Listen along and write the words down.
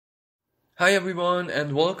Hi everyone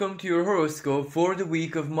and welcome to your horoscope for the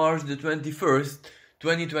week of March the 21st,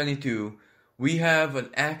 2022. We have an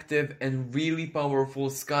active and really powerful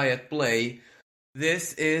sky at play.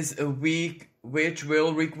 This is a week which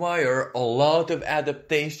will require a lot of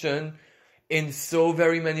adaptation in so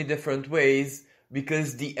very many different ways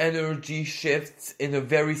because the energy shifts in a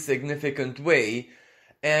very significant way,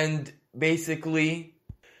 and basically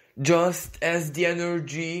just as the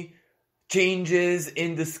energy changes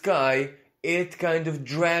in the sky, it kind of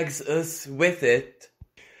drags us with it.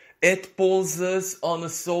 It pulls us on a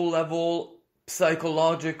soul level,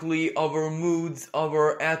 psychologically, our moods,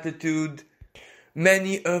 our attitude.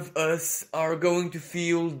 Many of us are going to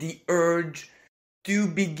feel the urge to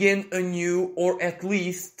begin anew, or at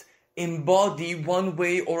least embody one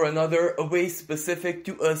way or another, a way specific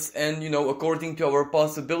to us and, according to our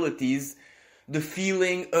possibilities, the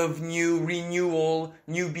feeling of new renewal,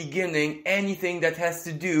 new beginning, anything that has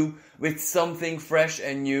to do with something fresh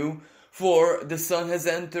and new. For the sun has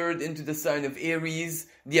entered into the sign of Aries,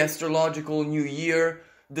 the astrological new year,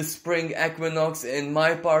 the spring equinox in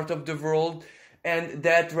my part of the world, and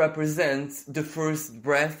that represents the first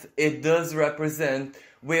breath. It does represent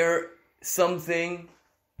where something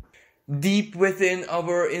deep within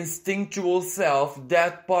our instinctual self,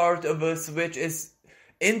 that part of us which is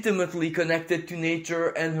intimately connected to nature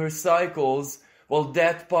and her cycles, well,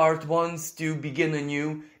 that part wants to begin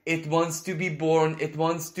anew. It wants to be born, it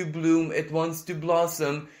wants to bloom, it wants to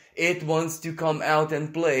blossom, it wants to come out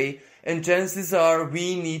and play, and chances are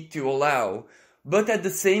we need to allow. But at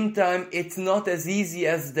the same time, it's not as easy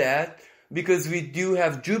as that, because we do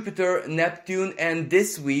have Jupiter, Neptune, and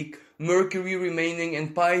this week, Mercury remaining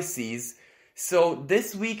in Pisces. So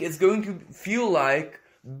this week is going to feel like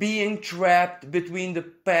being trapped between the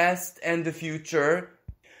past and the future.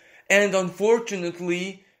 And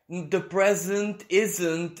unfortunately, the present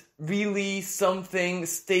isn't really something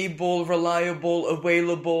stable, reliable,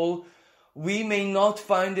 available. We may not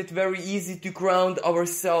find it very easy to ground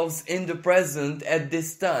ourselves in the present at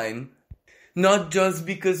this time. Not just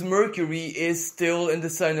because Mercury is still in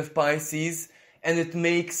the sign of Pisces and it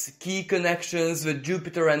makes key connections with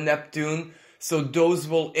Jupiter and Neptune, so those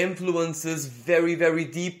will influence us very, very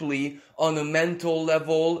deeply on a mental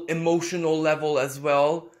level, emotional level as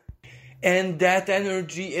well. And that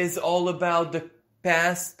energy is all about the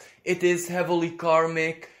past. It is heavily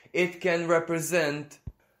karmic. It can represent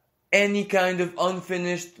any kind of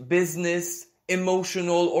unfinished business,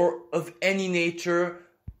 emotional or of any nature.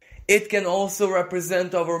 It can also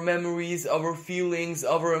represent our memories, our feelings,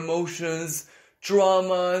 our emotions,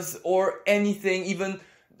 traumas, or anything, even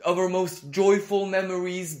our most joyful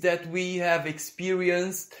memories that we have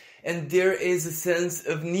experienced, and there is a sense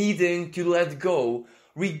of needing to let go,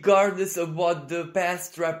 regardless of what the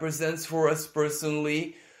past represents for us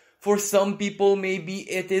personally. For some people, maybe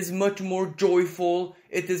it is much more joyful,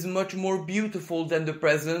 it is much more beautiful than the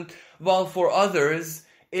present, while for others,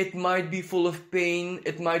 it might be full of pain,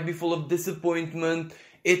 it might be full of disappointment,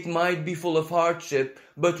 it might be full of hardship,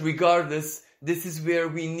 but regardless, this is where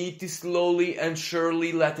we need to slowly and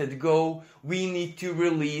surely let it go. We need to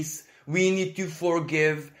release. We need to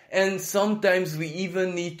forgive. And sometimes we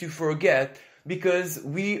even need to forget, because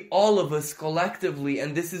we, all of us collectively,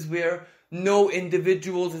 and this is where no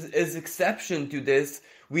individual is exception to this,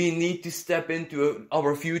 we need to step into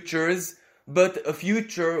our futures, but a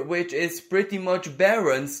future which is pretty much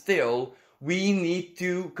barren still. We need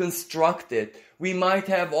to construct it. We might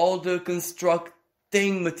have all the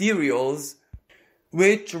constructing materials,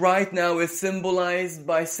 which right now is symbolized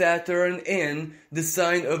by Saturn in the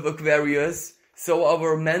sign of Aquarius. So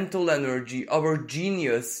our mental energy, our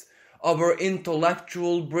genius, our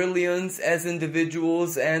intellectual brilliance as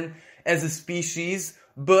individuals and as a species,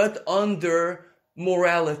 but under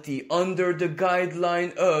morality, under the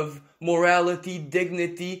guideline of morality,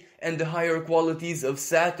 dignity, and the higher qualities of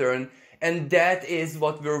Saturn. And that is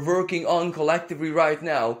what we're working on collectively right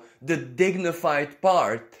now, the dignified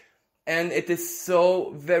part. And it is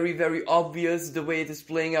so very, very obvious the way it is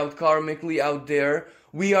playing out karmically out there.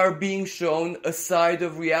 We are being shown a side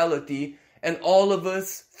of reality, and all of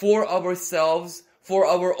us, for ourselves, for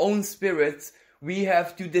our own spirits, we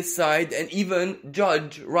have to decide and even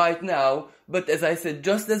judge right now. But as I said,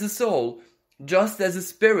 just as a soul, just as a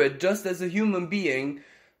spirit, just as a human being,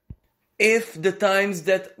 if the times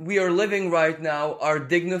that we are living right now are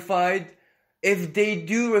dignified, if they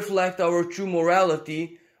do reflect our true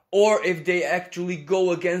morality, or if they actually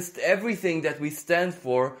go against everything that we stand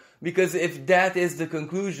for, because if that is the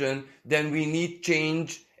conclusion, then we need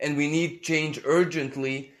change, and we need change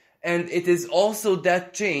urgently. And it is also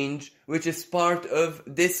that change which is part of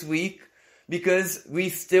this week, because we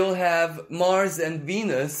still have Mars and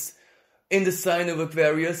Venus in the sign of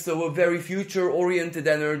Aquarius, so a very future-oriented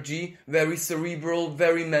energy, very cerebral,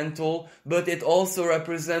 very mental, but it also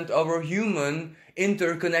represents our human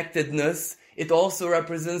interconnectedness. It also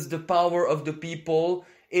represents the power of the people.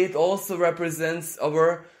 It also represents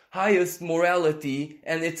our highest morality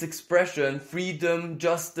and its expression: freedom,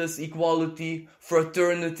 justice, equality,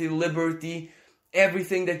 fraternity, liberty,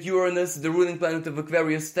 everything that Uranus, the ruling planet of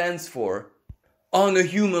Aquarius, stands for. On a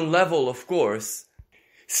human level, of course.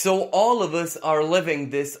 So all of us are living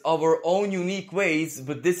this our own unique ways,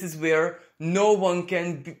 but this is where no one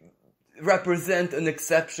can represent an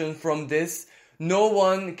exception from this. No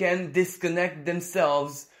one can disconnect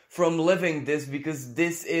themselves from living this, because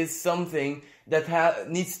this is something that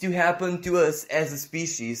needs to happen to us as a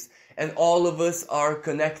species, and all of us are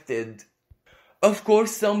connected. Of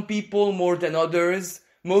course, some people more than others.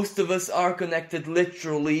 Most of us are connected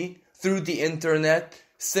literally through the internet.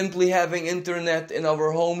 Simply having internet in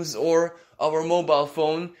our homes or our mobile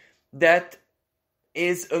phone, that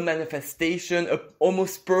is a manifestation, a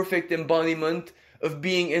almost perfect embodiment of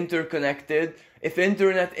being interconnected. If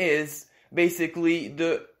internet is basically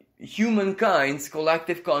the humankind's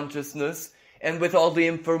collective consciousness, and with all the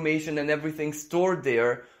information and everything stored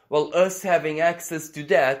there, well, us having access to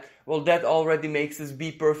that, well, that already makes us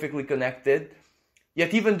be perfectly connected.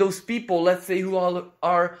 Yet even those people, let's say, who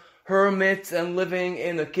are hermits and living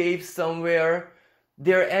in a cave somewhere,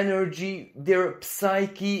 their energy, their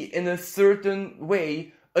psyche in a certain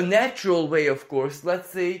way, a natural way of course,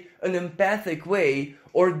 let's say an empathic way,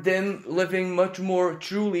 or them living much more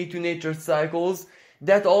truly to nature's cycles,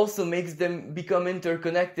 that also makes them become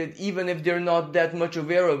interconnected, even if they're not that much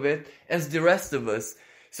aware of it as the rest of us.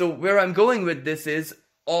 So where I'm going with this is,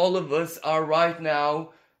 all of us are right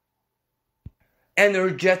now,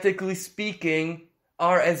 energetically speaking,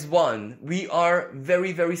 are as one. We are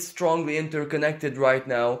very, very strongly interconnected right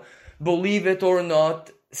now. Believe it or not,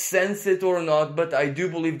 sense it or not, but I do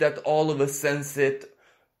believe that all of us sense it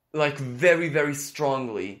like very, very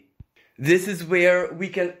strongly. This is where we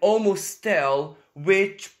can almost tell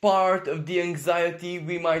which part of the anxiety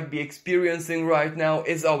we might be experiencing right now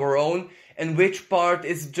is our own, and which part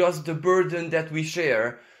is just the burden that we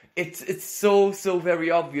share. It's so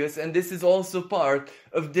very obvious, and this is also part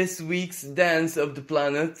of this week's dance of the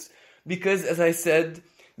planets, because as I said,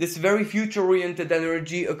 this very future-oriented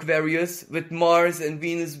energy, Aquarius, with Mars and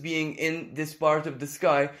Venus being in this part of the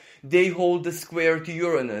sky, they hold the square to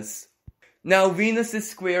Uranus. Now, Venus's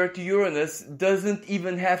square to Uranus doesn't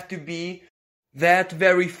even have to be that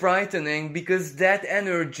very frightening, because that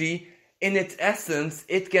energy, in its essence,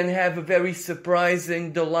 it can have a very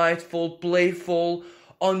surprising, delightful, playful,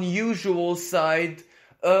 unusual side,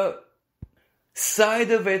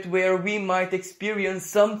 side of it where we might experience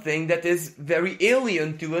something that is very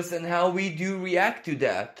alien to us, and how we do react to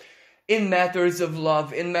that in matters of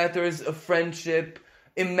love, in matters of friendship,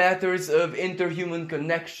 in matters of interhuman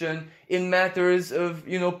connection, in matters of,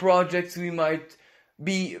 projects we might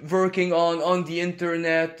be working on the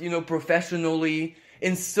internet, professionally,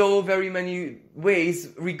 in so very many ways,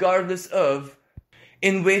 regardless of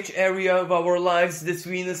in which area of our lives this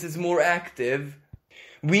Venus is more active.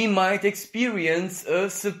 We might experience a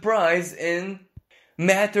surprise in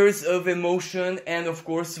matters of emotion and, of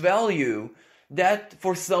course, value. That,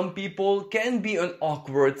 for some people, can be an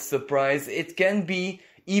awkward surprise. It can be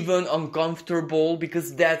even uncomfortable,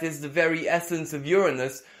 because that is the very essence of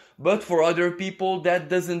Uranus. But for other people, that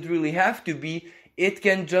doesn't really have to be. It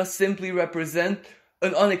can just simply represent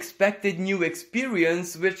an unexpected new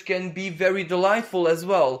experience, which can be very delightful as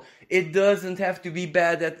well. It doesn't have to be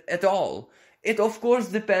bad at all. It of course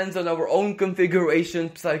depends on our own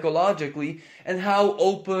configuration psychologically, and how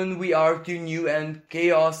open we are to new and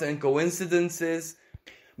chaos and coincidences.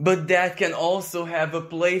 But that can also have a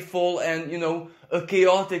playful and, a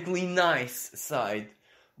chaotically nice side.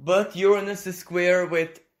 But Uranus is square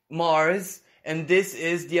with Mars, and this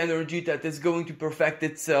is the energy that is going to perfect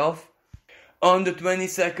itself on the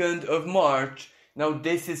 22nd of March. Now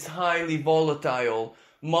this is highly volatile.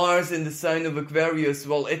 Mars in the sign of Aquarius,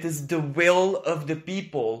 well, it is the will of the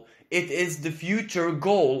people. It is the future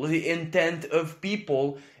goal, the intent of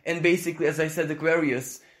people. And basically, as I said,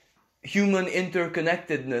 Aquarius, human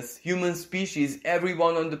interconnectedness, human species,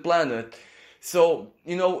 everyone on the planet. So,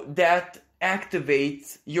 that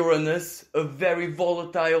activates Uranus, a very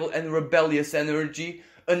volatile and rebellious energy,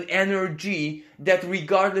 an energy that,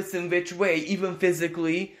 regardless in which way, even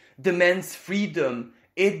physically, demands freedom.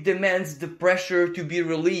 It demands the pressure to be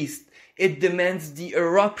released. It demands the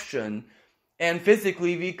eruption. And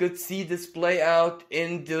physically, we could see this play out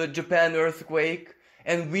in the Japan earthquake,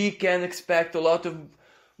 and we can expect a lot of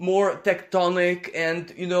more tectonic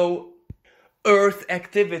and, Earth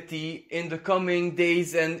activity in the coming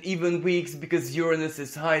days and even weeks, because Uranus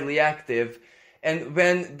is highly active. And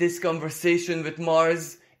when this conversation with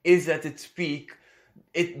Mars is at its peak,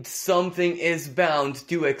 something is bound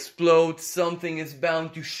to explode, something is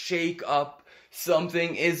bound to shake up,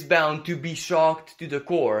 something is bound to be shocked to the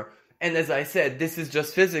core. And as I said, this is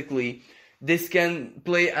just physically. This can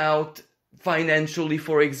play out financially,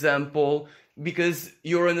 for example, because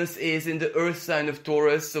Uranus is in the earth sign of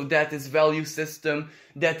Taurus, so that is value system,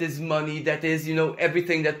 that is money, that is,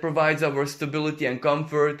 everything that provides our stability and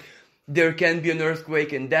comfort. There can be an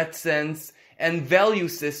earthquake in that sense. And value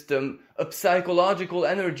system, a psychological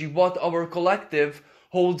energy, what our collective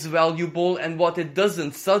holds valuable and what it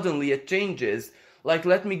doesn't, suddenly it changes. Like,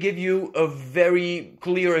 let me give you a very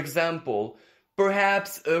clear example.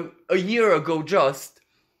 Perhaps a year ago just,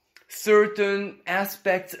 certain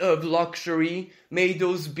aspects of luxury, may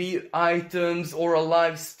those be items or a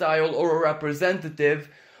lifestyle or a representative,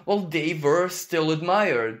 well, they were still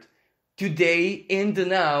admired. Today, in the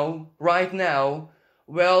now, right now,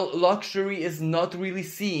 well, luxury is not really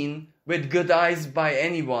seen with good eyes by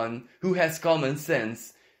anyone who has common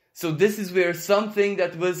sense. So this is where something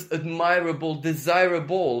that was admirable,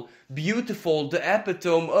 desirable, beautiful, the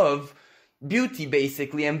epitome of beauty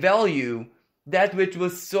basically and value, that which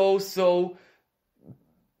was so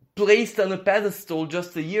placed on a pedestal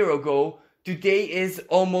just a year ago, today is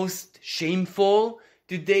almost shameful.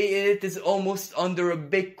 Today it is almost under a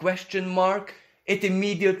big question mark. It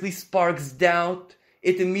immediately sparks doubt.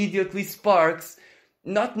 It immediately sparks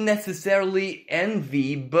not necessarily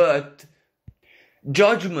envy, but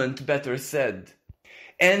judgment, better said.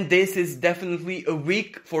 And this is definitely a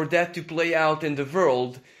week for that to play out in the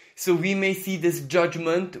world. So we may see this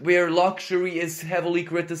judgment where luxury is heavily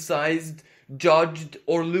criticized, judged,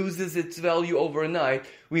 or loses its value overnight.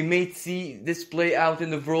 We may see this play out in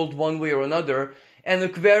the world one way or another. And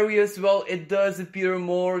Aquarius, well, it does appear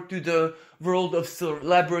more to the world of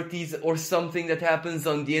celebrities or something that happens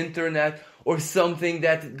on the internet or something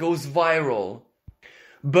that goes viral.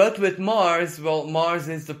 But with Mars, well, Mars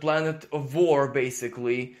is the planet of war,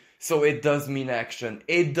 basically. So it does mean action.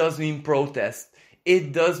 It does mean protest.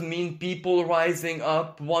 It does mean people rising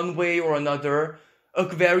up one way or another.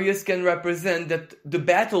 Aquarius can represent that the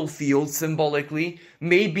battlefield, symbolically,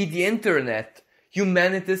 may be the internet.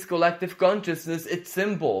 Humanity's collective consciousness, its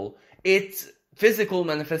symbol, its physical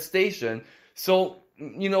manifestation. So,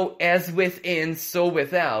 as within, so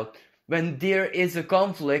without. When there is a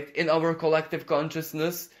conflict in our collective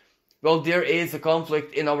consciousness, well, there is a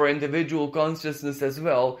conflict in our individual consciousness as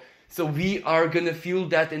well. So we are gonna feel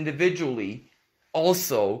that individually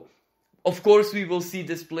also. Of course, we will see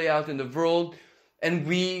this play out in the world, and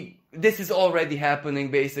this is already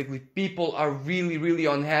happening basically. People are really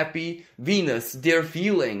unhappy. Venus, their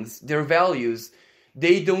feelings, their values,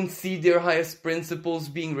 they don't see their highest principles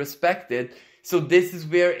being respected. So this is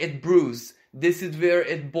where it brews. This is where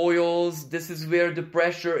it boils. This is where the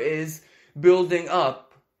pressure is building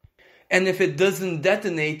up. And if it doesn't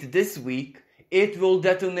detonate this week, it will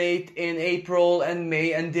detonate in April and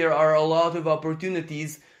May, and there are a lot of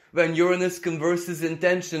opportunities when Uranus converses in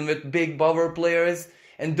tension with big power players,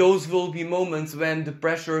 and those will be moments when the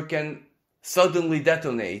pressure can suddenly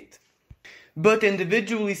detonate. But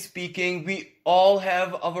individually speaking, we all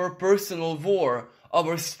have our personal war,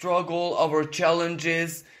 our struggle, our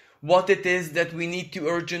challenges, what it is that we need to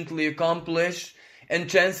urgently accomplish. And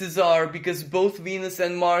chances are, because both Venus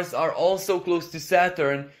and Mars are also close to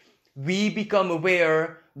Saturn, we become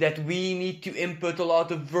aware that we need to input a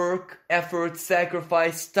lot of work, effort,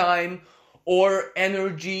 sacrifice, time, or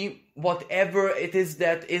energy, whatever it is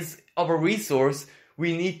that is our resource.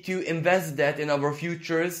 We need to invest that in our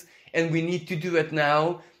futures, and we need to do it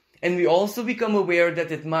now. And we also become aware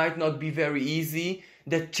that it might not be very easy,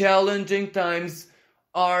 that challenging times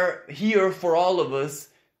are here for all of us.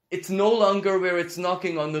 It's no longer where it's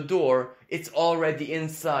knocking on the door, it's already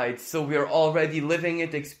inside. So we're already living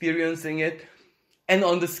it, experiencing it. And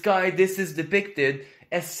on the sky, this is depicted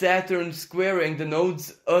as Saturn squaring the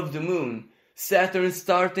nodes of the moon. Saturn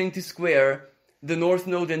starting to square the north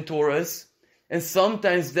node in Taurus. And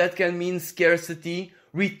sometimes that can mean scarcity,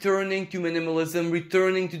 returning to minimalism,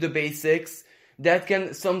 returning to the basics. That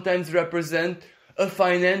can sometimes represent a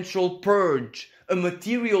financial purge, a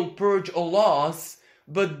material purge, a loss,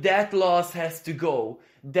 but that loss has to go.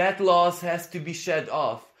 That loss has to be shed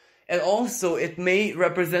off. And also it may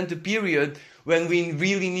represent a period when we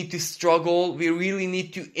really need to struggle, we really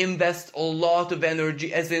need to invest a lot of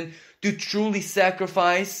energy, as in to truly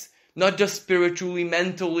sacrifice, not just spiritually,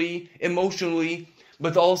 mentally, emotionally,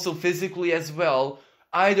 but also physically as well,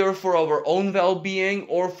 either for our own well-being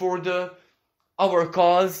or for our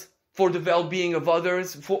cause, for the well-being of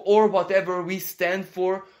others, or whatever we stand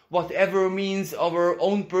for, whatever means our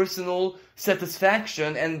own personal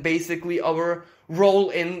satisfaction and basically our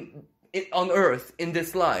role on earth in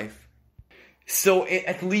this life. So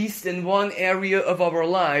at least in one area of our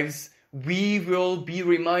lives, we will be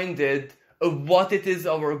reminded of what it is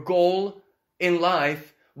our goal in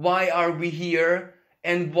life, why are we here,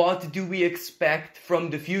 and what do we expect from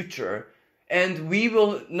the future. And we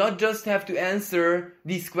will not just have to answer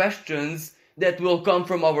these questions that will come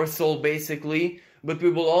from our soul basically, but we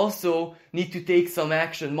will also need to take some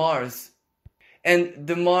action. Mars. And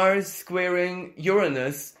the Mars squaring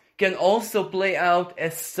Uranus can also play out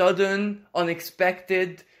as sudden,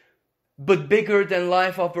 unexpected, but bigger than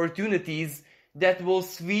life opportunities that will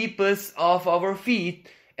sweep us off our feet.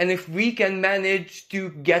 And if we can manage to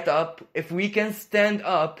get up, if we can stand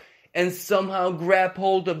up and somehow grab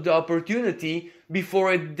hold of the opportunity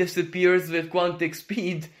before it disappears with quantum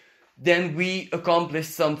speed, then we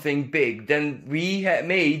accomplished something big. Then we have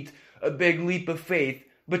made a big leap of faith.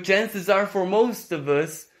 But chances are for most of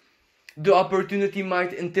us, the opportunity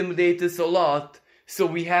might intimidate us a lot. So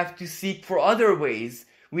we have to seek for other ways.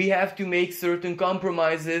 We have to make certain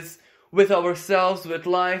compromises with ourselves, with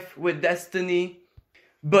life, with destiny.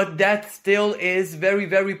 But that still is very,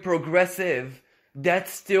 very progressive. That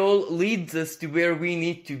still leads us to where we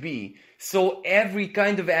need to be. So every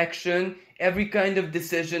kind of action, every kind of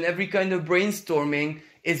decision, every kind of brainstorming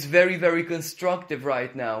is very, very constructive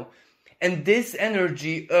right now. And this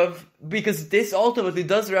energy because this ultimately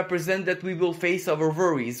does represent that we will face our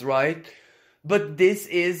worries, right? But this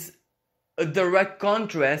is a direct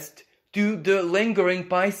contrast to the lingering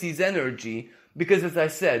Pisces energy. Because as I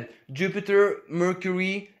said, Jupiter,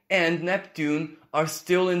 Mercury, and Neptune are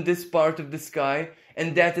still in this part of the sky.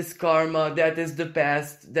 And that is karma, that is the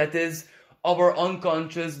past, that is our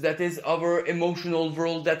unconscious, that is our emotional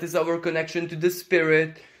world, that is our connection to the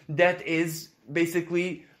spirit, that is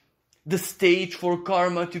basically the stage for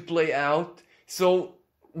karma to play out. So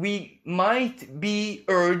we might be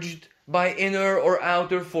urged by inner or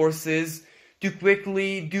outer forces to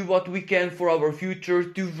quickly do what we can for our future,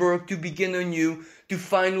 to work, to begin anew, to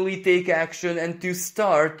finally take action and to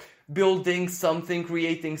start building something,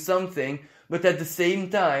 creating something. But at the same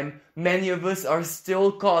time, many of us are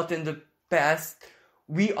still caught in the past.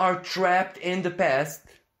 We are trapped in the past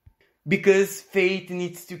because fate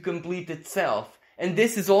needs to complete itself. And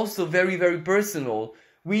this is also very, very personal.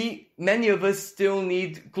 Many of us still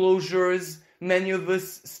need closures. Many of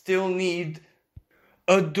us still need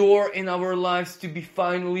a door in our lives to be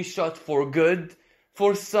finally shut for good.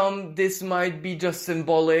 For some, this might be just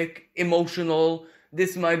symbolic, emotional.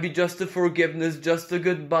 This might be just a forgiveness, just a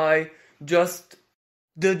goodbye, just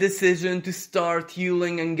the decision to start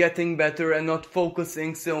healing and getting better and not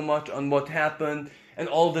focusing so much on what happened and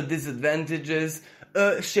all the disadvantages.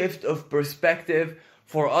 A shift of perspective.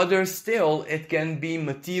 For others still, it can be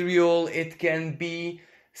material, it can be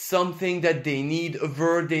something that they need, a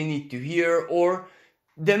word they need to hear, or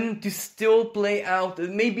them to still play out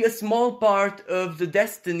maybe a small part of the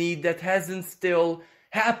destiny that hasn't still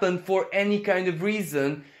happened for any kind of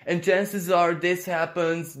reason. And chances are this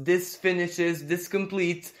happens, this finishes, this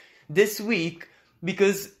completes this week,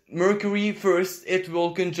 because Mercury first, it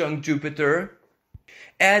will conjunct Jupiter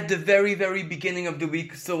at the very, very beginning of the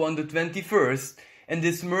week, so on the 21st. And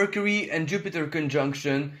this Mercury and Jupiter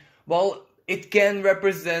conjunction, well, it can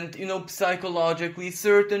represent, psychologically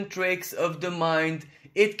certain tricks of the mind.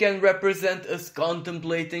 It can represent us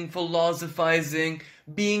contemplating, philosophizing,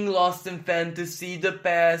 being lost in fantasy, the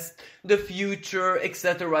past, the future,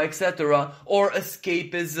 etc., etc., or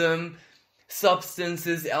escapism,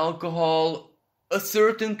 substances, alcohol, a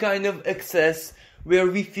certain kind of excess where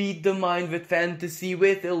we feed the mind with fantasy,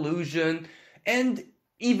 with illusion, and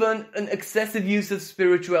even an excessive use of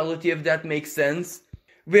spirituality, if that makes sense,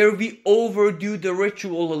 where we overdo the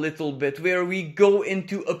ritual a little bit, where we go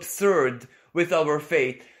into absurd with our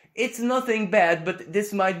faith. It's nothing bad, but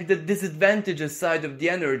this might be the disadvantageous side of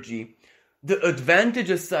the energy. The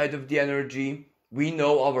advantageous side of the energy, we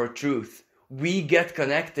know our truth. We get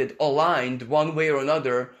connected, aligned one way or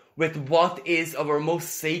another with what is our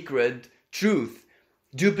most sacred truth.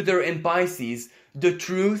 Jupiter in Pisces, the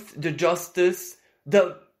truth, the justice,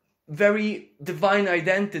 the very divine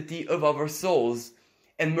identity of our souls.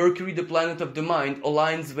 And Mercury, the planet of the mind,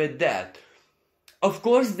 aligns with that. Of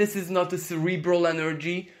course, this is not a cerebral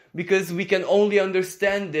energy, because we can only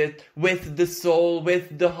understand it with the soul,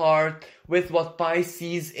 with the heart, with what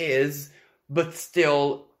Pisces is, but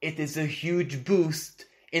still, it is a huge boost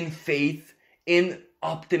in faith, in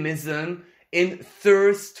optimism, in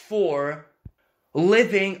thirst for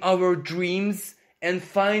living our dreams and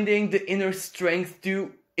finding the inner strength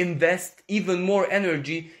to invest even more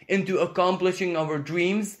energy into accomplishing our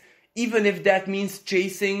dreams, even if that means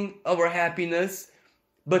chasing our happiness.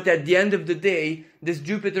 But at the end of the day, this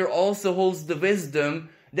Jupiter also holds the wisdom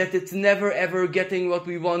that it's never ever getting what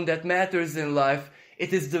we want that matters in life.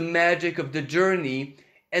 It is the magic of the journey,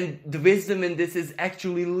 and the wisdom in this is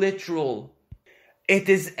actually literal. It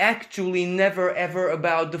is actually never ever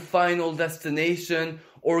about the final destination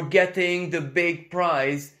or getting the big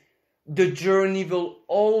prize. The journey will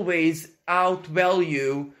always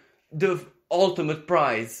outvalue the ultimate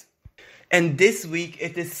prize. And this week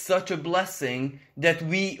it is such a blessing that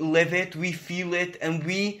we live it, we feel it, and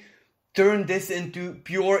we turn this into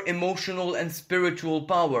pure emotional and spiritual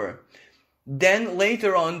power. Then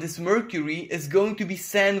later on, this Mercury is going to be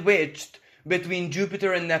sandwiched between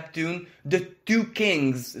Jupiter and Neptune, the two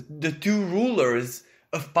kings, the two rulers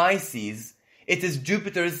of Pisces. It is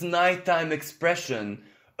Jupiter's nighttime expression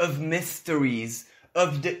of mysteries,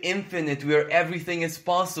 of the infinite where everything is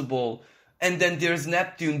possible. And then there's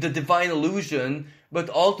Neptune, the divine illusion, but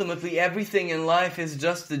ultimately everything in life is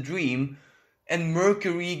just a dream. And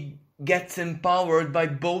Mercury gets empowered by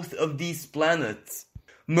both of these planets.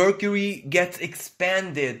 Mercury gets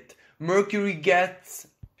expanded. Mercury gets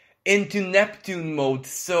into Neptune mode,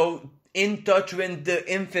 so in touch with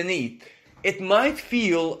the infinite. It might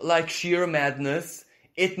feel like sheer madness.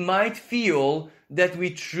 It might feel that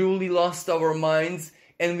we truly lost our minds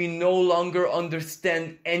and we no longer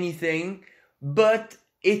understand anything, but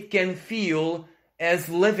it can feel as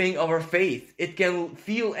living our faith. It can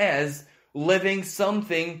feel as living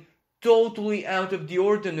something totally out of the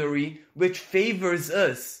ordinary, which favors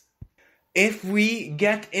us. If we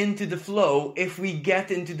get into the flow, if we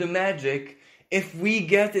get into the magic, if we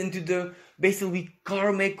get into the basically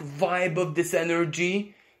karmic vibe of this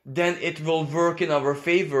energy, then it will work in our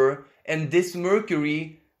favor. And this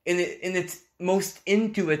Mercury, in its most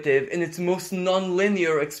intuitive, in its most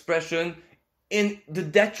non-linear expression, in the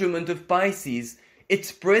detriment of Pisces,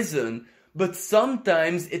 it's prison. But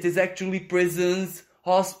sometimes it is actually prisons,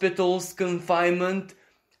 hospitals, confinement,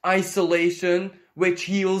 isolation, which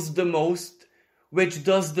heals the most, which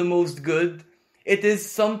does the most good. It is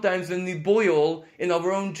sometimes when we boil in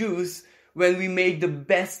our own juice, when we make the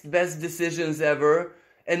best decisions ever.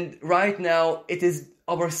 And right now, it is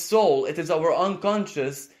our soul, it is our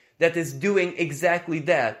unconscious that is doing exactly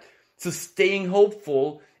that. So staying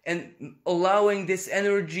hopeful and allowing this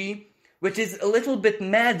energy, which is a little bit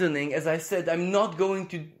maddening, as I said, I'm not going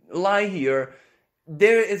to lie here.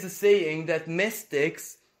 There is a saying that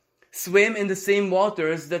mystics swim in the same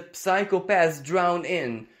waters that psychopaths drown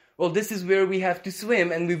in. Well, this is where we have to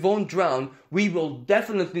swim and we won't drown. We will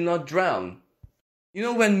definitely not drown. You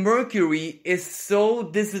know, when Mercury is so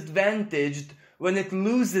disadvantaged, when it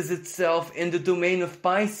loses itself in the domain of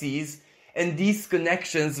Pisces, and these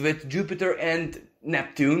connections with Jupiter and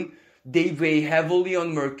Neptune, they weigh heavily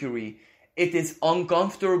on Mercury. It is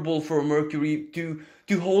uncomfortable for Mercury to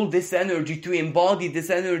hold this energy, to embody this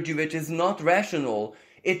energy which is not rational.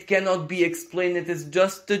 It cannot be explained. It is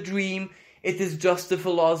just a dream. It is just a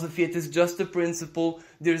philosophy. It is just a principle.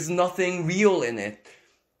 There's nothing real in it.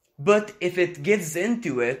 But if it gives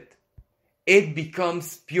into it, it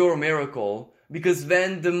becomes pure miracle. Because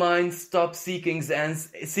when the mind stops seeking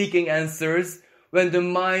answers, when the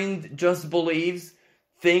mind just believes,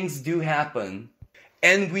 things do happen.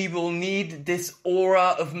 And we will need this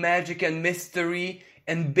aura of magic and mystery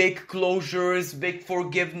and big closures, big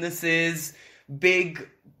forgivenesses, big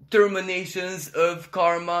terminations of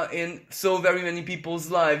karma in so very many people's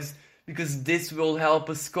lives, because this will help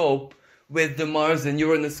us cope with the Mars and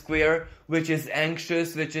Uranus square, which is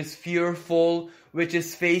anxious, which is fearful, which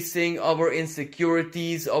is facing our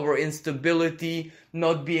insecurities, our instability,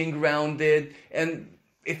 not being grounded. And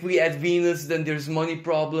if we add Venus, then there's money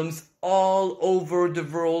problems all over the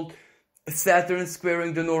world. Saturn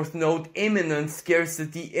squaring the North Node, imminent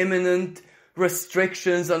scarcity, imminent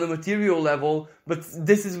restrictions on a material level. But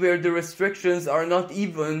this is where the restrictions are not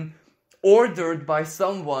even ordered by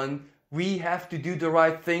someone. We have to do the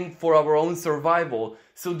right thing for our own survival.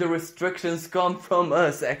 So the restrictions come from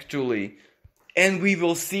us, actually. And we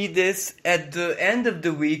will see this at the end of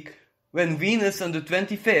the week when Venus on the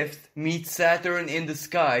 25th meets Saturn in the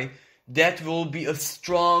sky. That will be a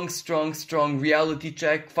strong reality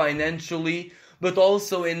check financially, but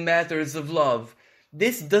also in matters of love.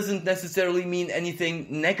 This doesn't necessarily mean anything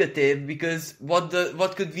negative, because what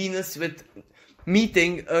could Venus with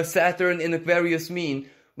meeting Saturn in Aquarius mean?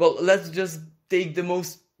 Well, let's just take the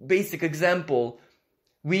most basic example.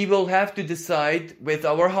 we will have to decide with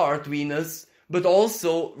our heart, Venus, but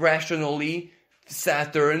also rationally,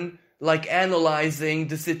 Saturn, like analyzing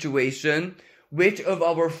the situation, which of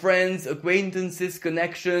our friends, acquaintances,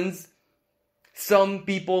 connections, some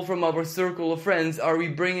people from our circle of friends are we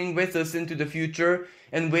bringing with us into the future,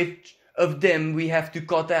 and which of them we have to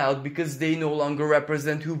cut out because they no longer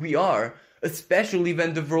represent who we are, especially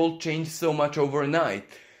when the world changed so much overnight.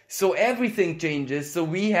 So everything changes, so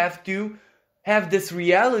we have to have this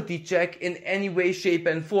reality check in any way, shape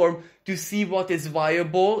and form to see what is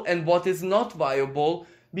viable and what is not viable,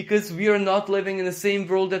 because we are not living in the same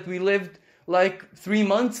world that we lived like 3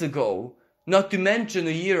 months ago, not to mention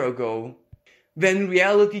a year ago. When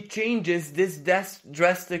reality changes this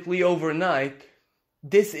drastically overnight,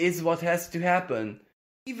 this is what has to happen.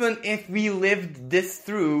 Even if we lived this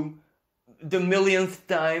through the millionth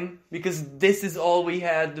time, because this is all we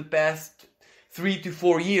had the past 3 to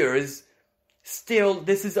 4 years, still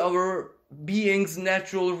this is our being's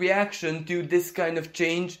natural reaction to this kind of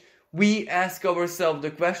change. We ask ourselves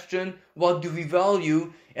the question, what do we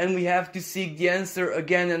value? And we have to seek the answer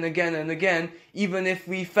again and again and again, even if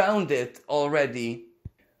we found it already.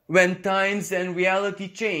 When times and reality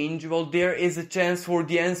change, well, there is a chance for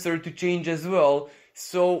the answer to change as well.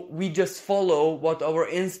 So we just follow what our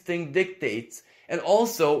instinct dictates. And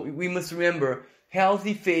also, we must remember,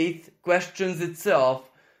 healthy faith questions itself.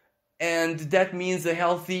 And that means a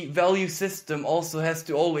healthy value system also has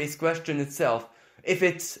to always question itself. If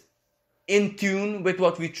it's in tune with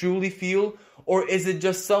what we truly feel, or is it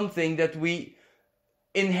just something that we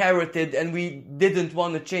inherited and we didn't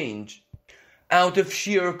want to change out of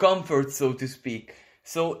sheer comfort, so to speak.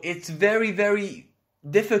 So it's very, very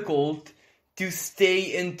difficult to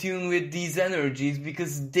stay in tune with these energies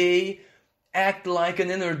because they act like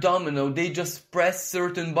an inner domino. They just press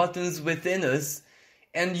certain buttons within us,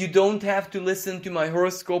 and you don't have to listen to my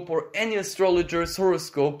horoscope or any astrologer's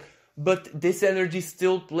horoscope, but this energy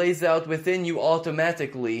still plays out within you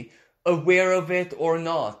automatically, aware of it or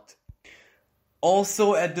not.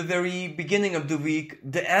 Also, at the very beginning of the week,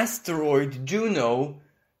 the asteroid Juno,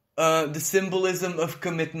 the symbolism of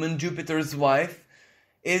commitment, Jupiter's wife,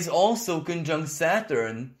 is also conjunct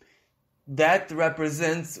Saturn. That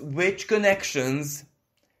represents which connections,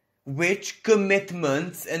 which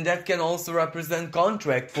commitments, and that can also represent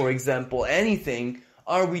contract, for example. Anything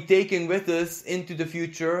are we taking with us into the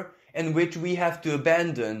future and which we have to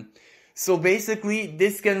abandon. So basically,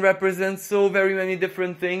 this can represent so very many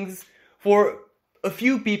different things. For a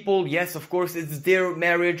few people, yes, of course, it's their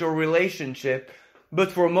marriage or relationship.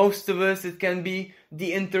 But for most of us, it can be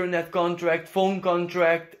the internet contract, phone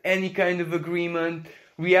contract, any kind of agreement.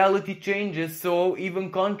 Reality changes, so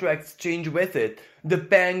even contracts change with it. The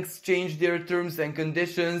banks change their terms and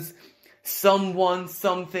conditions. Someone,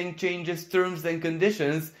 something changes terms and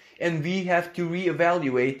conditions, and we have to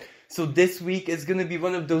reevaluate. So this week is going to be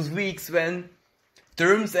one of those weeks when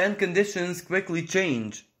terms and conditions quickly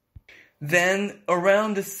change. Then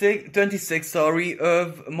around the 26th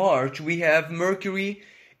of March, we have Mercury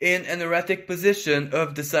in an erratic position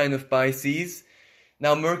of the sign of Pisces.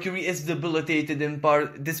 Now Mercury is debilitated in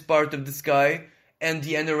this part of the sky, and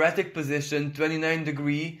the erratic position, 29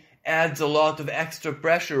 degree, adds a lot of extra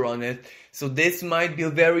pressure on it. So this might be a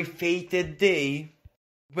very fated day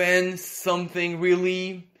when something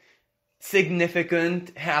really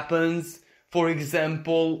significant happens. For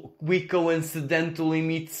example, we coincidentally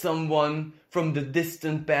meet someone from the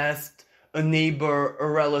distant past, a neighbor, a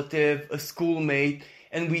relative, a schoolmate,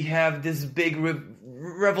 and we have this big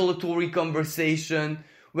revelatory conversation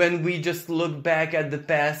when we just look back at the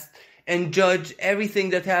past and judge everything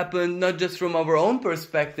that happened, not just from our own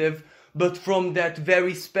perspective, but from that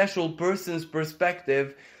very special person's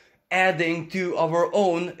perspective, adding to our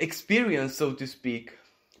own experience, so to speak.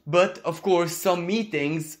 But, of course, some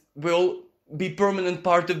meetings will be permanent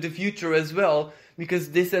part of the future as well,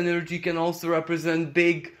 because this energy can also represent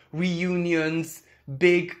big reunions,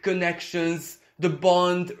 big connections, the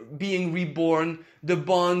bond being reborn, the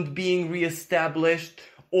bond being reestablished,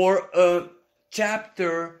 or a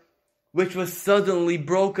chapter which was suddenly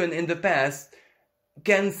broken in the past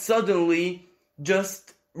can suddenly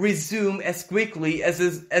just resume as quickly as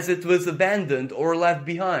it was abandoned or left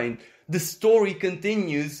behind. The story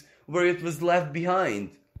continues where it was left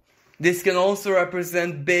behind. This can also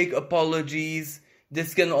represent big apologies.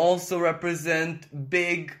 This can also represent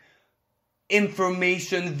big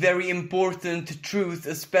information, very important truth,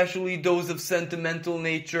 especially those of sentimental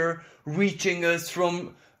nature, reaching us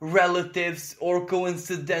from relatives or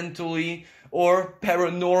coincidentally or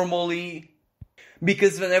paranormally.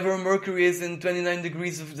 Because whenever Mercury is in 29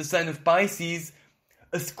 degrees of the sign of Pisces,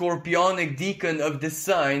 a scorpionic decan of this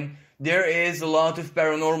sign, there is a lot of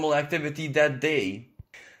paranormal activity that day.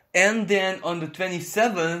 And then on the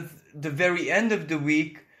 27th, the very end of the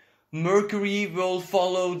week, Mercury will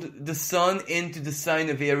follow the Sun into the sign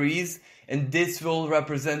of Aries, and this will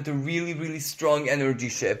represent a really, really strong energy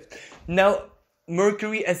shift. Now,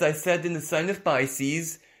 Mercury, as I said, in the sign of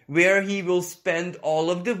Pisces, where he will spend all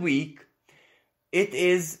of the week, it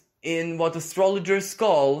is in what astrologers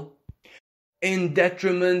call in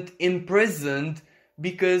detriment, imprisoned,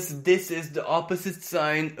 because this is the opposite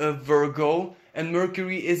sign of Virgo, and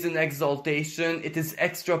Mercury is an exaltation. It is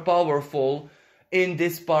extra powerful in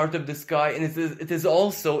this part of the sky, and it is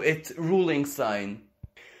also its ruling sign.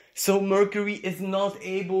 So Mercury is not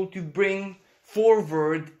able to bring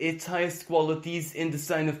forward its highest qualities in the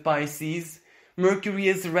sign of Pisces. Mercury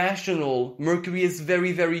is rational. Mercury is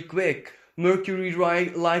very, very quick. Mercury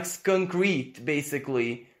likes concrete,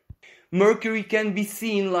 basically. Mercury can be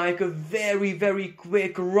seen like a very, very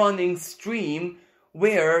quick running stream,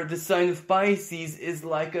 where the sign of Pisces is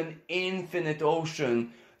like an infinite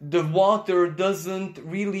ocean. The water doesn't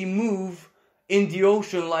really move in the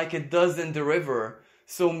ocean like it does in the river.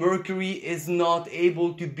 So Mercury is not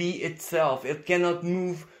able to be itself. It cannot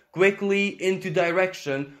move quickly into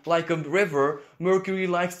direction like a river. Mercury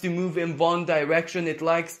likes to move in one direction. It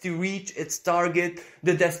likes to reach its target,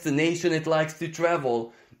 the destination it likes to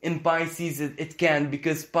travel. In Pisces it can,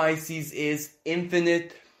 because Pisces is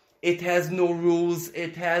infinite. It has no rules.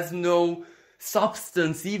 It has no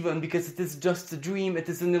substance even, because it is just a dream. It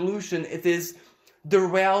is an illusion. It is the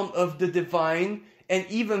realm of the divine. And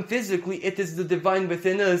even physically, it is the divine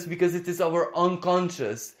within us, because it is our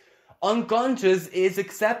unconscious. Unconscious is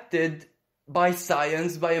accepted by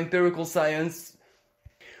science, by empirical science,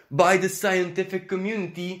 by the scientific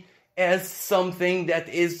community as something that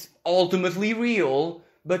is ultimately real,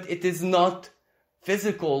 but it is not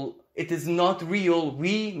physical. It is not real.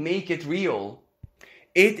 We make it real.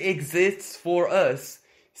 It exists for us.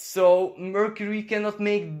 So Mercury cannot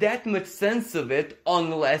make that much sense of it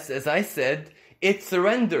unless, as I said, it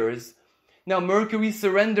surrenders. Now, Mercury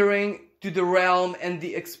surrendering to the realm and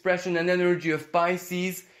the expression and energy of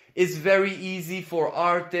Pisces is very easy for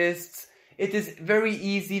artists. It is very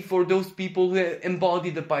easy for those people who embody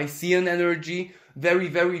the Piscean energy. Very,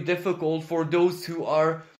 very difficult for those who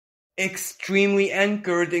are extremely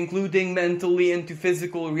anchored, including mentally, into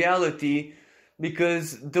physical reality,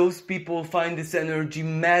 because those people find this energy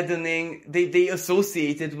maddening. They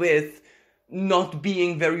associate it with not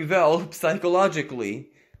being very well psychologically.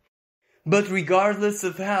 But regardless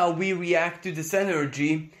of how we react to this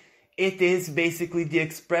energy, it is basically the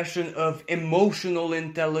expression of emotional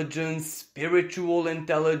intelligence, spiritual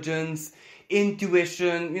intelligence,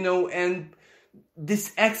 intuition, and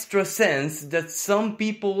this extra sense that some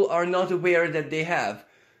people are not aware that they have.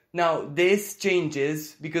 Now, this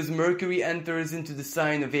changes because Mercury enters into the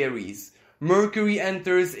sign of Aries. Mercury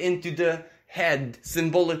enters into the head,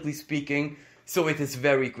 symbolically speaking, so it is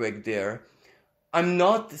very quick there. I'm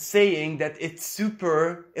not saying that it's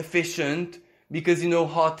super efficient because,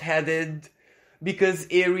 hot-headed, because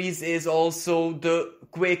Aries is also the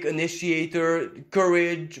quick initiator,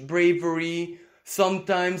 courage, bravery,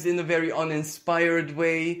 sometimes in a very uninspired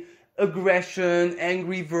way, aggression,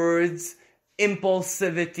 angry words,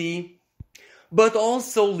 impulsivity, but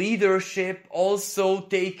also leadership, also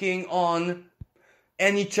taking on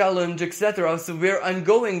any challenge, etc. So where I'm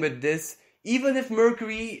going with this, even if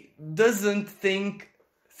Mercury doesn't think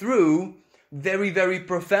through very, very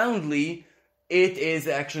profoundly, it is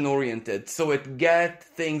action-oriented. So it gets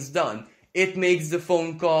things done. It makes the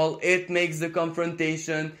phone call, it makes the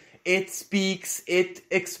confrontation, it speaks, it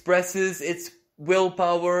expresses its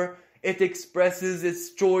willpower, it expresses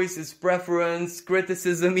its choice, its preference,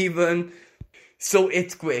 criticism even. So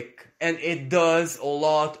it's quick, and it does a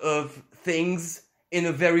lot of things in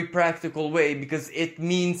a very practical way, because it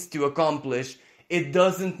means to accomplish. It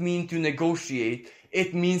doesn't mean to negotiate.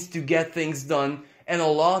 It means to get things done. And a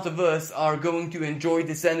lot of us are going to enjoy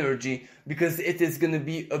this energy because it is going to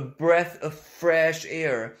be a breath of fresh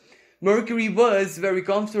air. Mercury was very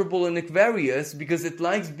comfortable in Aquarius because it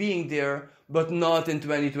likes being there, but not in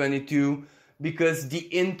 2022, because the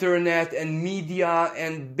internet and media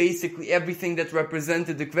and basically everything that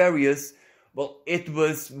represented Aquarius, well, it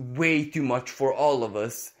was way too much for all of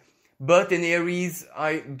us. But in Aries,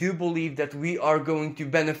 I do believe that we are going to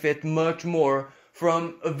benefit much more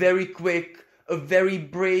from a very quick, a very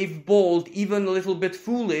brave, bold, even a little bit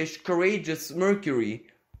foolish, courageous Mercury.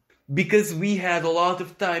 Because we had a lot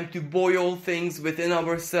of time to boil things within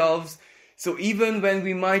ourselves. So even when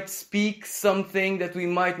we might speak something that we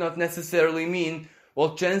might not necessarily mean,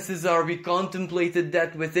 Well, chances are we contemplated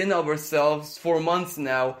that within ourselves for months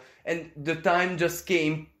now, and the time just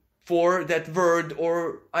came for that word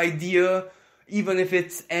or idea, even if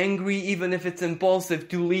it's angry, even if it's impulsive,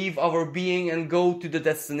 to leave our being and go to the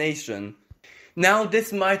destination. Now,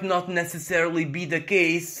 this might not necessarily be the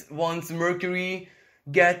case once Mercury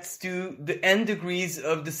gets to the end degrees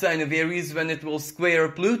of the sign of Aries when it will square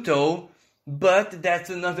Pluto, but that's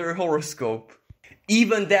another horoscope.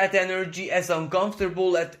 Even that energy, as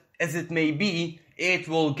uncomfortable as it may be, it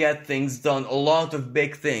will get things done, a lot of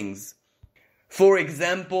big things. For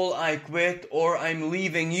example, I quit or I'm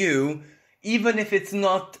leaving you, even if it's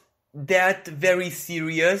not that very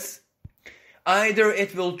serious, either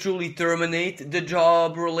it will truly terminate the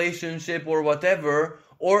job, relationship, or whatever,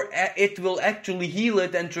 or it will actually heal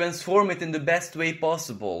it and transform it in the best way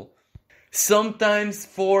possible. Sometimes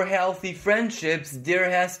for healthy friendships, there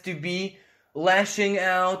has to be lashing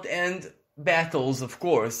out and battles, of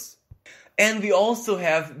course. And we also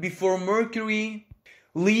have, before Mercury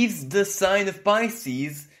leaves the sign of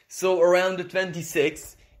Pisces, so around the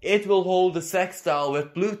 26th, it will hold a sextile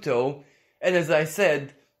with Pluto, and as I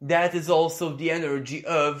said, that is also the energy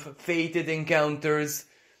of fated encounters,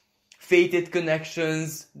 fated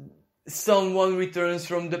connections, someone returns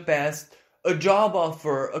from the past, a job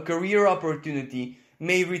offer, a career opportunity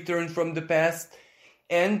may return from the past,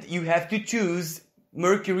 and you have to choose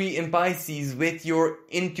Mercury in Pisces with your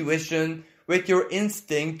intuition, with your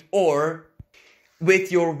instinct, or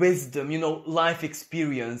with your wisdom, life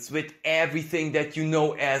experience, with everything that you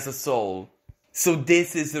know as a soul. So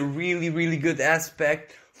this is a really, really good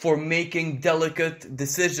aspect for making delicate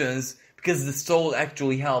decisions, because the soul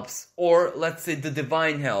actually helps, or let's say the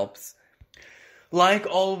divine helps. Like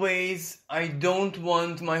always, I don't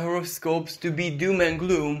want my horoscopes to be doom and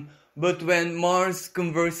gloom, but when Mars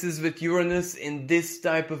converses with Uranus in this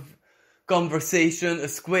type of conversation, a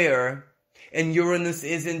square, and Uranus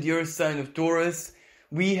is in the earth sign of Taurus,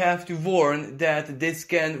 we have to warn that this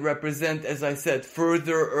can represent, as I said,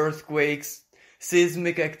 further earthquakes,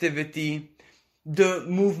 seismic activity, the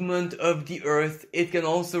movement of the earth. It can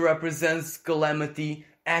also represent calamity,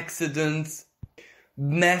 accidents,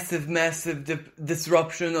 massive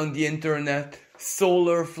disruption on the internet,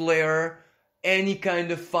 solar flare, any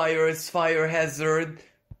kind of fire hazard,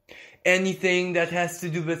 anything that has to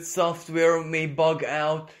do with software may bug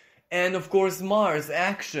out, and of course Mars,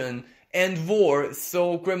 action and war,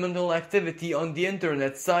 so criminal activity on the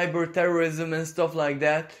internet, cyber terrorism and stuff like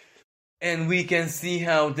that. And we can see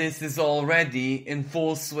how this is already in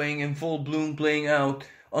full swing, in full bloom, playing out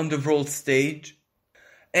on the world stage.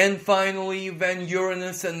 And finally, when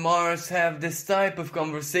Uranus and Mars have this type of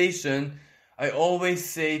conversation, I always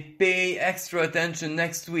say pay extra attention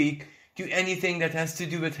next week to anything that has to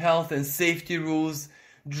do with health and safety rules,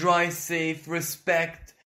 drive safe,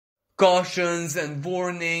 respect, cautions and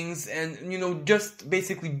warnings, and just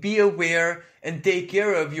basically be aware and take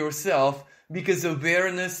care of yourself, because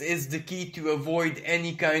awareness is the key to avoid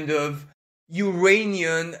any kind of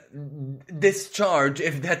Uranian discharge,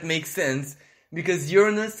 if that makes sense, because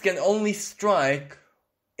Uranus can only strike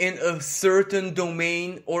in a certain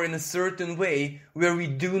domain or in a certain way where we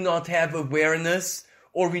do not have awareness,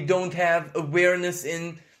 or we don't have awareness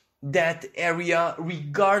in that area,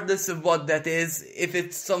 regardless of what that is, if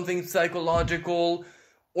it's something psychological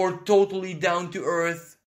or totally down to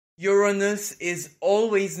earth. Uranus is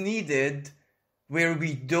always needed where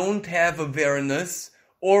we don't have awareness,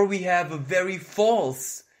 or we have a very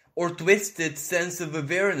false or twisted sense of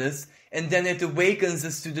awareness, and then it awakens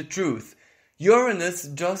us to the truth. Uranus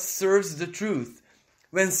just serves the truth.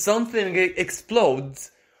 When something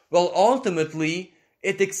explodes, well, ultimately,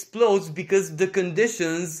 it explodes because the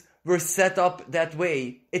conditions were set up that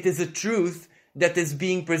way. It is a truth that is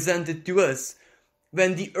being presented to us.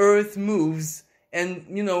 When the earth moves and,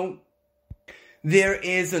 there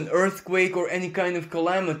is an earthquake or any kind of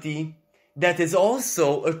calamity, that is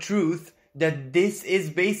also a truth that this is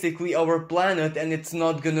basically our planet and it's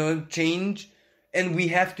not gonna change, and we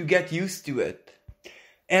have to get used to it.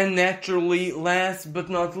 And naturally, last but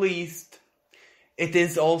not least, it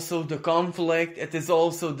is also the conflict, it is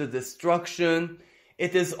also the destruction,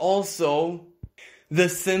 it is also the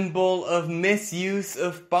symbol of misuse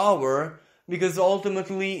of power, because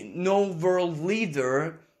ultimately no world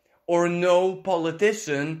leader or no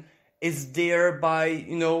politician is there by,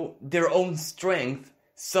 their own strength.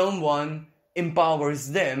 Someone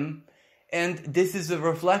empowers them, and this is a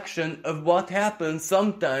reflection of what happens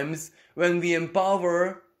sometimes when we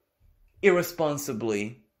empower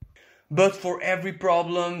irresponsibly. But for every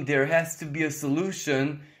problem, there has to be a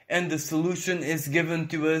solution, and the solution is given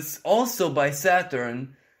to us also by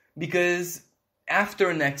Saturn, because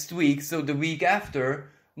after next week, so the week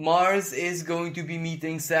after, Mars is going to be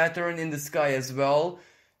meeting Saturn in the sky as well.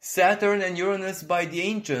 Saturn and Uranus by the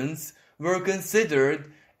ancients were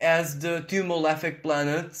considered as the two malefic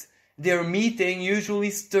planets. Their meeting usually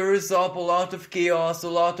stirs up a lot of chaos, a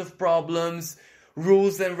lot of problems,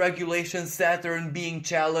 rules and regulations, Saturn being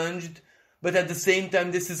challenged. But at the same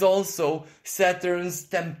time, this is also Saturn's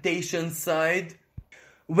temptation side.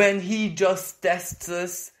 When he just tests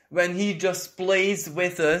us, when he just plays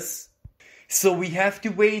with us. So we have to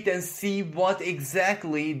wait and see what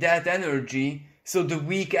exactly that energy, so the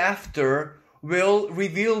week after, will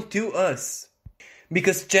reveal to us.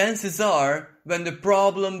 Because chances are, when the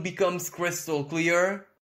problem becomes crystal clear,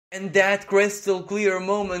 and that crystal clear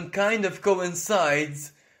moment kind of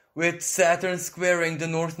coincides with Saturn squaring the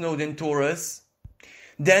North Node in Taurus,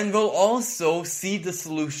 then we'll also see the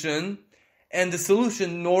solution, and the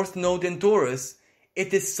solution North Node in Taurus.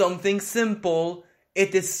 It is something simple,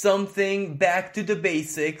 it is something back to the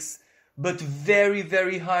basics, but very,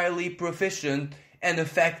 very highly proficient and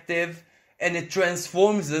effective, and it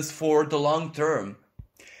transforms us for the long term.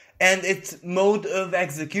 And its mode of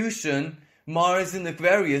execution, Mars in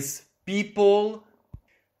Aquarius, people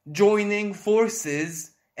joining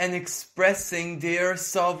forces and expressing their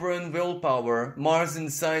sovereign willpower, Mars in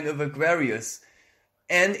the sign of Aquarius.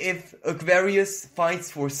 And if Aquarius fights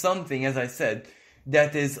for something, as I said,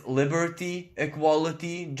 that is liberty,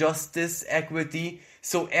 equality, justice, equity,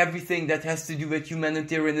 so everything that has to do with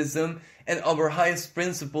humanitarianism and our highest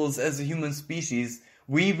principles as a human species,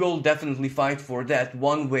 we will definitely fight for that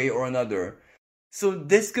one way or another. So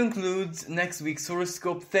this concludes next week's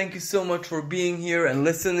horoscope. Thank you so much for being here and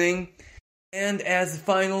listening. And as a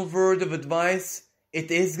final word of advice,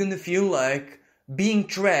 it is gonna feel like being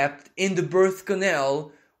trapped in the birth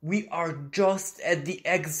canal. We are just at the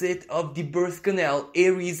exit of the birth canal,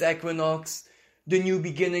 Aries equinox, the new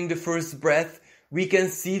beginning, the first breath. We can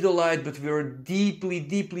see the light, but we're deeply,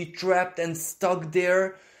 deeply trapped and stuck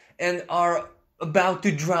there and are about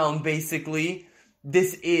to drown, basically.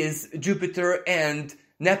 This is Jupiter and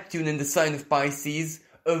Neptune in the sign of Pisces,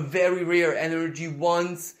 a very rare energy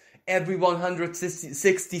once every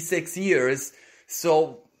 166 years.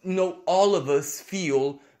 So, all of us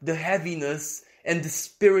feel the heaviness and the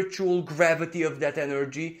spiritual gravity of that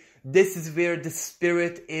energy. This is where the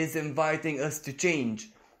spirit is inviting us to change.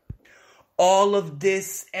 All of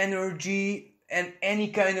this energy and any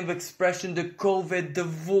kind of expression, the COVID, the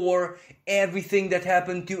war, everything that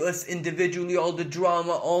happened to us individually, all the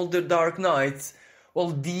drama, all the dark nights, well,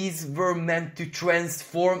 these were meant to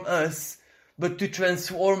transform us, but to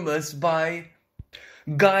transform us by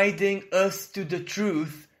guiding us to the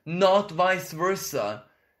truth, not vice versa.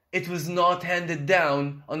 It was not handed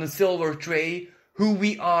down on a silver tray who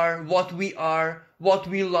we are, what we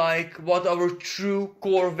like, what our true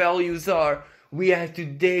core values are. We had to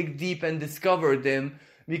dig deep and discover them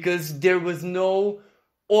because there was no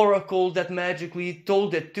oracle that magically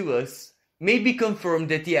told it to us. Maybe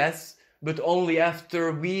confirmed it, yes, but only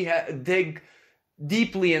after we dig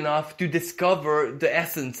deeply enough to discover the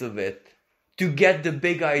essence of it, to get the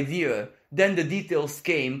big idea. Then the details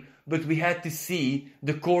came, but we had to see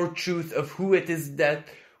the core truth of who it is that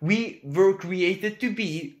we were created to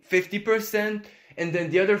be, 50%, and then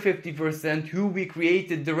the other 50%, who we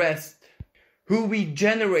created the rest, who we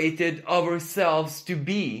generated ourselves to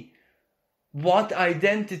be, what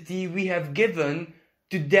identity we have given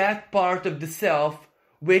to that part of the self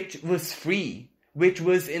which was free, which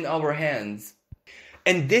was in our hands.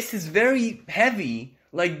 And this is very heavy.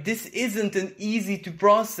 Like, this isn't an easy to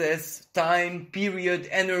process time, period,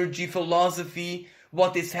 energy, philosophy,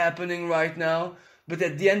 what is happening right now. But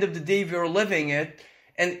at the end of the day, we are living it,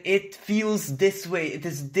 and it feels this way. It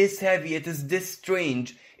is this heavy, it is this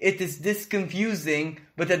strange, it is this confusing,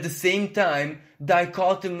 but at the same time,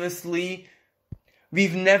 dichotomously,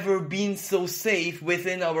 we've never been so safe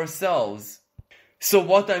within ourselves. So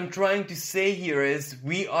what I'm trying to say here is,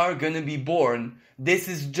 we are gonna be born. This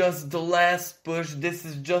is just the last push, this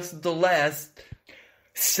is just the last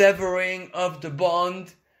severing of the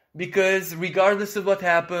bond, because regardless of what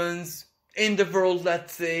happens in the world,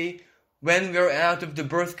 let's say, when we're out of the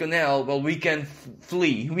birth canal, well, we can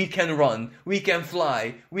flee, we can run, we can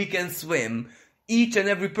fly, we can swim. Each and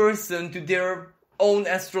every person to their own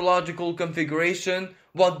astrological configuration,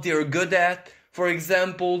 what they're good at. For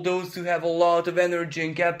example, those who have a lot of energy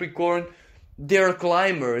in Capricorn, they're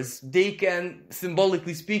climbers. They can,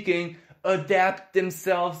 symbolically speaking, adapt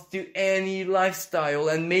themselves to any lifestyle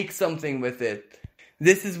and make something with it.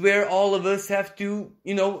 This is where all of us have to,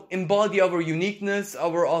 embody our uniqueness,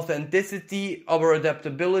 our authenticity, our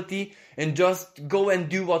adaptability, and just go and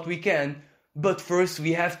do what we can. But first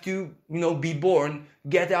we have to, be born,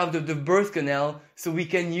 get out of the birth canal so we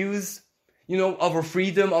can use, our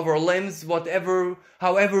freedom, our limbs, whatever,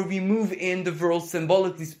 however we move in the world,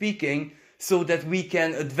 symbolically speaking, so that we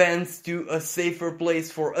can advance to a safer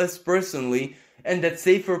place for us personally. And that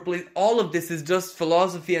safer place, all of this is just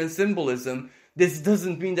philosophy and symbolism. This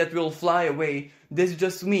doesn't mean that we'll fly away. This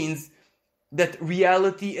just means that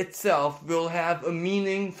reality itself will have a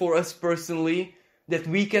meaning for us personally, that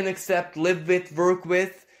we can accept, live with, work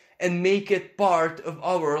with, and make it part of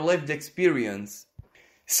our lived experience.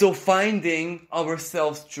 So finding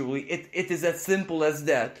ourselves truly, it is as simple as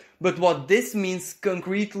that. But what this means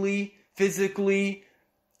concretely, physically,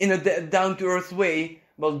 in a down-to-earth way,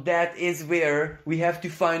 well, that is where we have to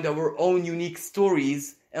find our own unique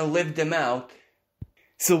stories and live them out.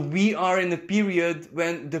 So we are in a period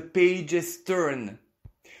when the pages turn,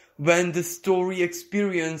 when the story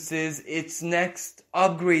experiences its next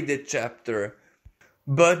upgraded chapter.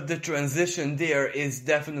 But the transition there is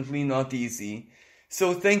definitely not easy.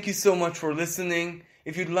 So thank you so much for listening.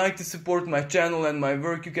 If you'd like to support my channel and my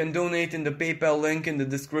work, you can donate in the PayPal link in the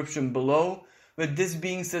description below. With this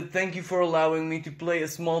being said, thank you for allowing me to play a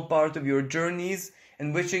small part of your journeys,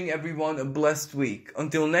 and wishing everyone a blessed week.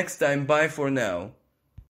 Until next time, bye for now.